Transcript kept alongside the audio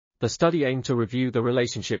The study aimed to review the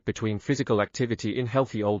relationship between physical activity in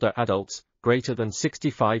healthy older adults, greater than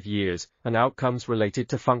 65 years, and outcomes related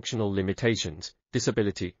to functional limitations,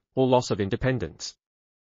 disability, or loss of independence.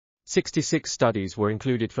 66 studies were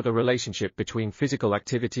included for the relationship between physical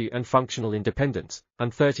activity and functional independence,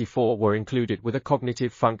 and 34 were included with a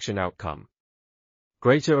cognitive function outcome.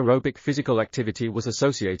 Greater aerobic physical activity was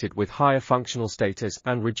associated with higher functional status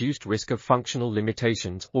and reduced risk of functional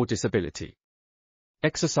limitations or disability.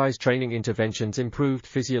 Exercise training interventions improved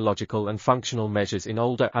physiological and functional measures in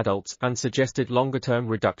older adults and suggested longer-term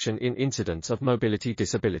reduction in incidence of mobility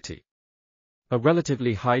disability. A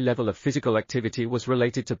relatively high level of physical activity was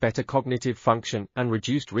related to better cognitive function and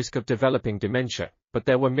reduced risk of developing dementia, but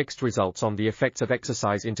there were mixed results on the effects of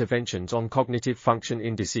exercise interventions on cognitive function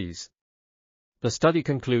indices. The study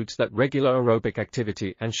concludes that regular aerobic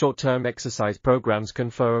activity and short-term exercise programs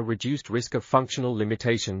confer a reduced risk of functional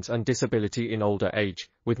limitations and disability in older age,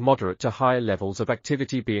 with moderate to higher levels of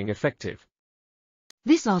activity being effective.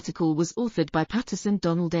 This article was authored by Paterson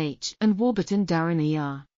Donald H. and Warburton Darren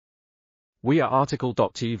E.R. We are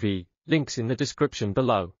RTCLTV, links in the description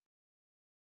below.